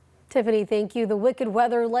Tiffany, thank you. The wicked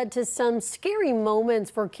weather led to some scary moments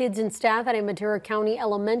for kids and staff at a Madera County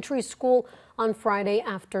Elementary School on Friday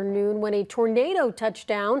afternoon when a tornado touched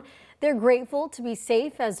down. They're grateful to be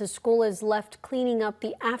safe as the school is left cleaning up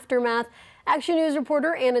the aftermath. Action News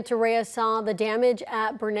reporter Anna Terea saw the damage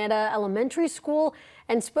at Berenda Elementary School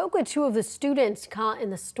and spoke with two of the students caught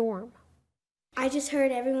in the storm. I just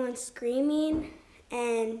heard everyone screaming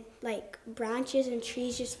and like branches and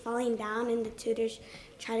trees just falling down, and the tutors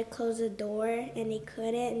tried to close the door and they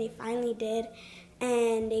couldn't, and they finally did,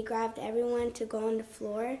 and they grabbed everyone to go on the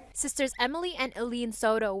floor. Sisters Emily and Eileen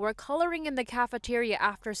Soto were coloring in the cafeteria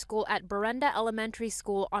after school at Berenda Elementary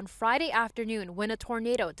School on Friday afternoon when a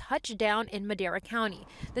tornado touched down in Madera County.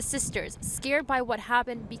 The sisters scared by what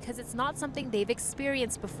happened because it's not something they've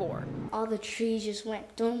experienced before. All the trees just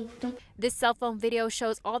went dum, dum. This cell phone video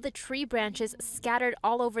shows all the tree branches scattered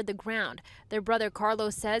all over the ground. Their brother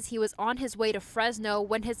Carlos says he was on his way to Fresno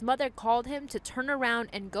when his mother called him to turn around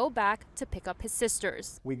and go back to pick up his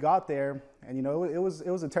sisters. We got there, and it was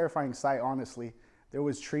a terrifying sight. Honestly, there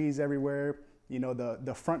was trees everywhere.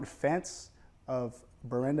 The front fence of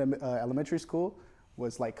Berenda Elementary School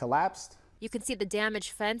was like collapsed. You can see the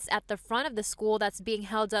damaged fence at the front of the school that's being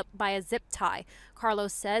held up by a zip tie.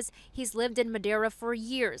 Carlos says he's lived in Madera for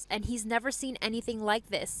years and he's never seen anything like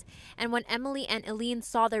this. And when Emily and Eileen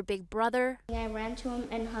saw their big brother, I ran to him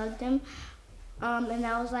and hugged him, and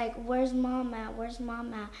I was like, "Where's mom at? Where's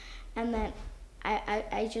mom at?" And then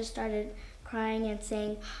I just started crying and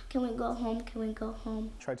saying, "Can we go home? Can we go home?"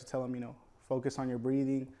 Tried to tell him, focus on your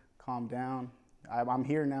breathing, calm down. I'm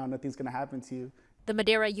here now. Nothing's gonna happen to you. the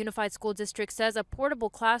Madera Unified School District says a portable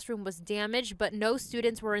classroom was damaged, but no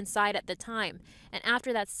students were inside at the time. And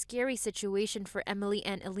after that scary situation for Emily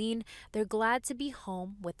and Eileen, they're glad to be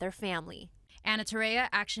home with their family. Anna Terea,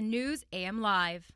 Action News, AM Live.